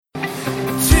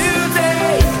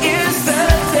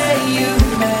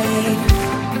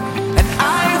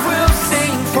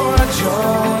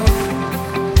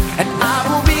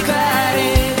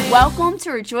to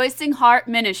Rejoicing Heart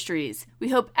Ministries. We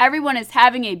hope everyone is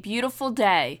having a beautiful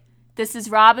day. This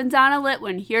is Rob and Donna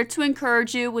Litwin here to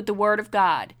encourage you with the Word of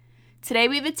God. Today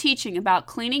we have a teaching about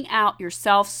cleaning out your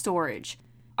self-storage.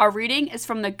 Our reading is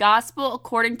from the Gospel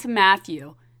according to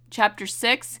Matthew, chapter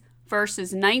 6,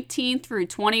 verses 19 through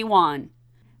 21.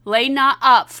 Lay not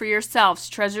up for yourselves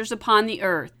treasures upon the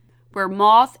earth, where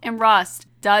moth and rust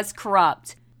does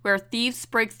corrupt, where thieves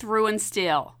break through and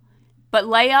steal. But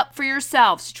lay up for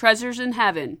yourselves treasures in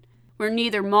heaven, where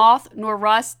neither moth nor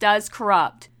rust does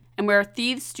corrupt, and where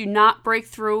thieves do not break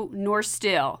through nor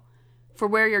steal. For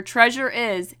where your treasure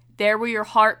is, there will your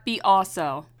heart be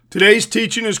also. Today's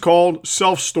teaching is called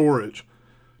Self-Storage.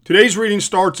 Today's reading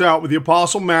starts out with the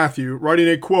Apostle Matthew writing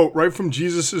a quote right from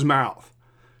Jesus' mouth.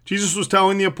 Jesus was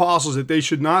telling the apostles that they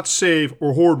should not save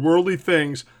or hoard worldly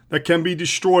things that can be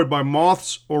destroyed by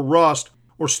moths or rust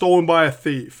or stolen by a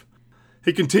thief.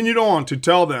 He continued on to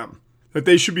tell them that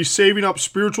they should be saving up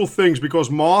spiritual things because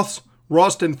moths,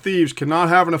 rust, and thieves cannot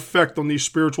have an effect on these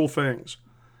spiritual things.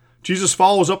 Jesus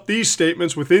follows up these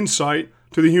statements with insight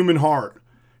to the human heart.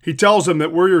 He tells them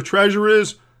that where your treasure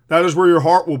is, that is where your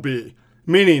heart will be,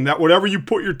 meaning that whatever you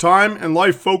put your time and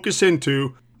life focus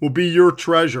into will be your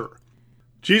treasure.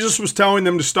 Jesus was telling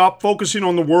them to stop focusing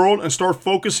on the world and start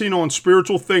focusing on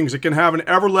spiritual things that can have an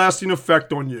everlasting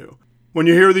effect on you. When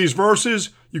you hear these verses,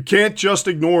 you can't just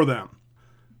ignore them.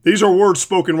 These are words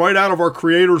spoken right out of our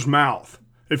Creator's mouth.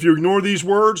 If you ignore these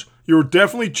words, you are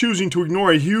definitely choosing to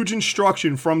ignore a huge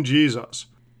instruction from Jesus.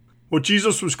 What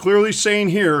Jesus was clearly saying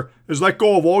here is let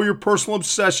go of all your personal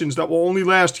obsessions that will only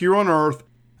last here on earth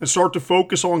and start to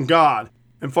focus on God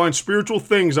and find spiritual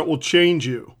things that will change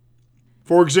you.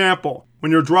 For example,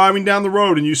 when you're driving down the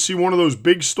road and you see one of those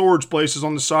big storage places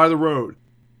on the side of the road,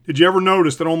 did you ever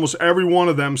notice that almost every one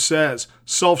of them says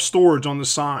self-storage on the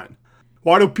sign?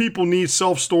 Why do people need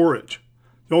self-storage?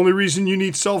 The only reason you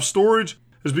need self-storage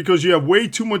is because you have way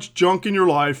too much junk in your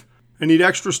life and need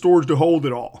extra storage to hold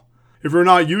it all. If you're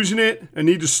not using it and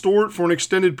need to store it for an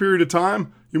extended period of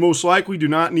time, you most likely do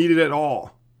not need it at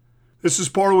all. This is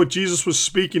part of what Jesus was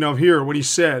speaking of here when he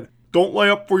said, "Don't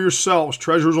lay up for yourselves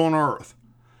treasures on earth."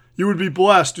 You would be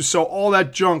blessed to sell all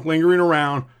that junk lingering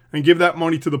around and give that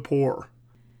money to the poor.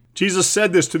 Jesus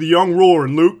said this to the young ruler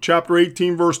in Luke chapter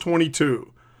 18 verse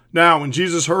 22. Now when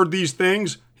Jesus heard these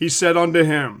things, he said unto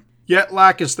him, Yet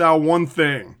lackest thou one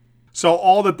thing. Sell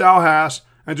all that thou hast,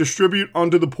 and distribute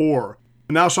unto the poor,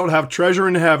 and thou shalt have treasure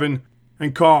in heaven,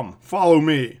 and come, follow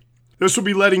me. This will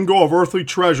be letting go of earthly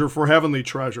treasure for heavenly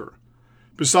treasure.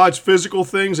 Besides physical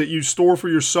things that you store for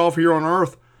yourself here on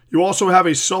earth, you also have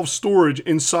a self-storage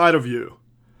inside of you.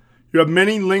 You have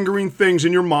many lingering things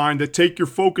in your mind that take your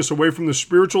focus away from the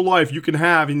spiritual life you can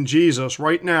have in Jesus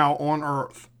right now on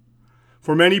earth.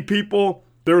 For many people,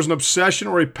 there is an obsession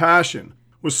or a passion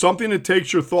with something that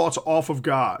takes your thoughts off of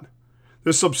God.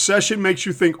 This obsession makes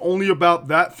you think only about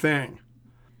that thing.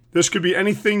 This could be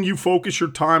anything you focus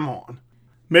your time on.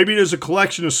 Maybe it is a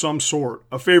collection of some sort,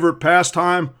 a favorite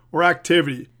pastime or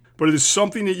activity, but it is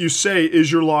something that you say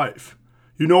is your life.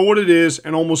 You know what it is,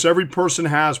 and almost every person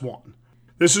has one.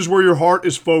 This is where your heart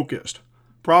is focused.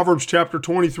 Proverbs chapter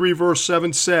 23 verse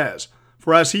 7 says,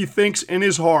 For as he thinks in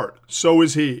his heart, so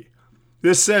is he.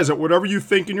 This says that whatever you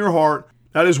think in your heart,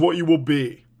 that is what you will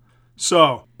be.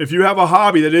 So, if you have a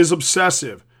hobby that is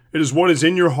obsessive, it is what is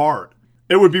in your heart.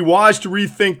 It would be wise to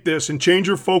rethink this and change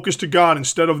your focus to God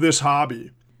instead of this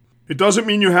hobby. It doesn't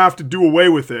mean you have to do away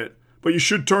with it, but you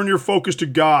should turn your focus to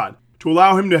God to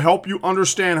allow Him to help you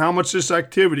understand how much this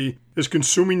activity is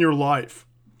consuming your life.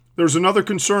 There's another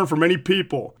concern for many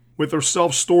people with their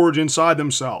self-storage inside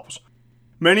themselves.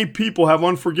 Many people have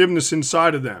unforgiveness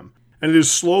inside of them, and it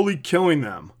is slowly killing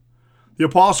them. The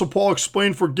Apostle Paul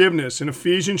explained forgiveness in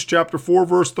Ephesians chapter 4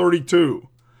 verse 32.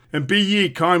 And be ye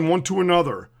kind one to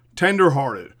another,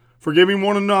 tender-hearted, forgiving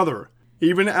one another,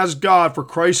 even as God for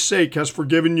Christ's sake has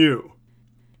forgiven you.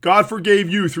 God forgave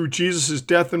you through Jesus'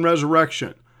 death and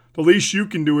resurrection. The least you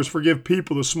can do is forgive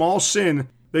people the small sin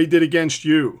they did against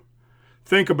you.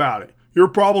 Think about it. Your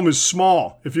problem is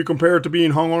small if you compare it to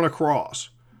being hung on a cross.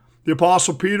 The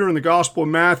Apostle Peter in the Gospel of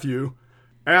Matthew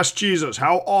asked Jesus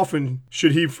how often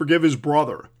should he forgive his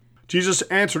brother. Jesus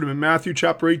answered him in Matthew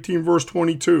chapter 18 verse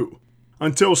 22,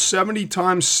 until 70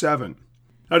 times 7.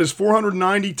 That is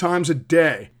 490 times a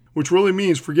day, which really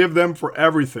means forgive them for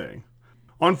everything.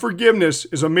 Unforgiveness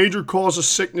is a major cause of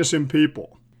sickness in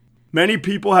people. Many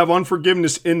people have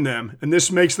unforgiveness in them, and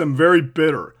this makes them very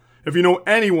bitter. If you know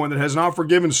anyone that has not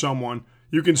forgiven someone,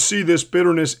 you can see this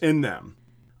bitterness in them.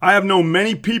 I have known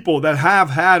many people that have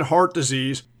had heart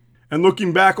disease, and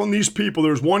looking back on these people,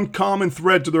 there's one common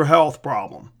thread to their health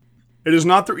problem. It is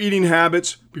not their eating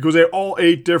habits because they all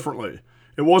ate differently.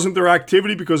 It wasn't their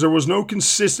activity because there was no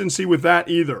consistency with that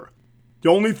either. The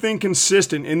only thing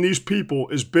consistent in these people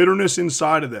is bitterness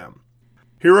inside of them.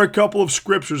 Here are a couple of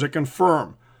scriptures that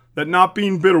confirm that not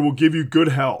being bitter will give you good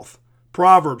health.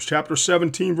 Proverbs chapter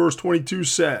 17 verse 22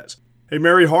 says, "A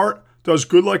merry heart does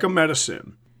good like a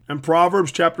medicine." And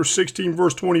Proverbs chapter 16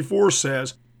 verse 24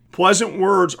 says, "Pleasant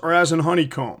words are as an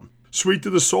honeycomb, sweet to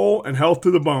the soul and health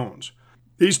to the bones."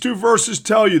 These two verses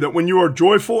tell you that when you are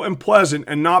joyful and pleasant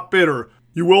and not bitter,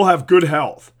 you will have good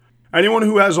health. Anyone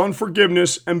who has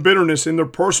unforgiveness and bitterness in their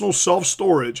personal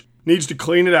self-storage needs to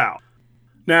clean it out.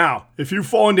 Now, if you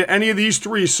fall into any of these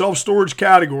three self-storage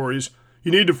categories,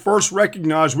 you need to first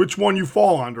recognize which one you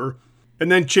fall under,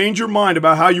 and then change your mind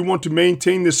about how you want to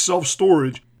maintain this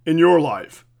self-storage in your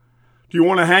life. Do you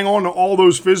want to hang on to all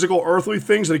those physical earthly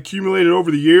things that accumulated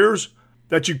over the years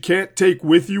that you can't take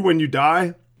with you when you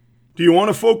die? Do you want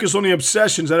to focus on the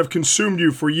obsessions that have consumed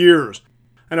you for years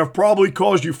and have probably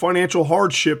caused you financial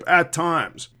hardship at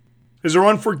times? Is there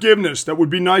unforgiveness that would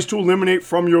be nice to eliminate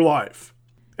from your life?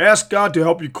 Ask God to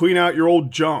help you clean out your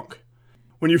old junk.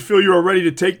 When you feel you are ready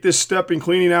to take this step in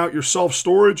cleaning out your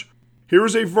self-storage, here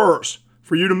is a verse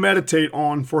for you to meditate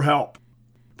on for help.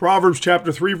 Proverbs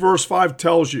chapter 3 verse 5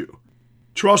 tells you,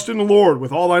 "Trust in the Lord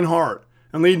with all thine heart,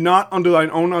 and lean not unto thine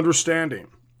own understanding."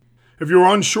 If you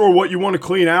are unsure what you want to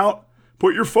clean out,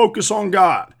 put your focus on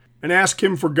God and ask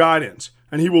Him for guidance,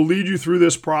 and He will lead you through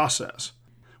this process.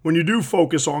 When you do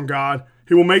focus on God,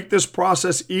 He will make this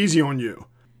process easy on you,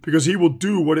 because He will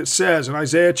do what it says in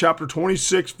Isaiah chapter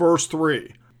 26 verse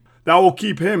 3. "Thou wilt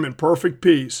keep him in perfect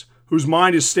peace, whose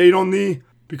mind is stayed on thee,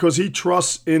 because he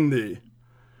trusts in thee."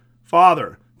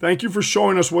 Father, thank you for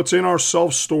showing us what's in our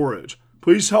self-storage.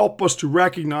 Please help us to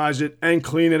recognize it and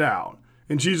clean it out.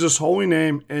 In Jesus' holy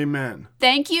name, amen.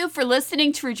 Thank you for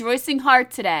listening to Rejoicing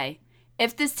Heart today.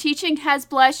 If this teaching has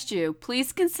blessed you,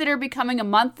 please consider becoming a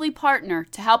monthly partner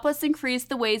to help us increase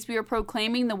the ways we are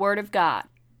proclaiming the Word of God.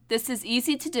 This is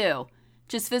easy to do.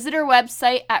 Just visit our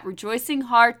website at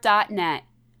rejoicingheart.net.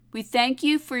 We thank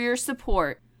you for your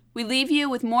support. We leave you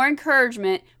with more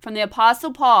encouragement from the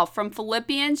Apostle Paul from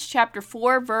Philippians chapter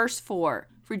 4, verse 4.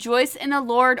 "Rejoice in the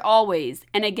Lord always,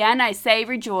 and again I say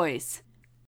rejoice."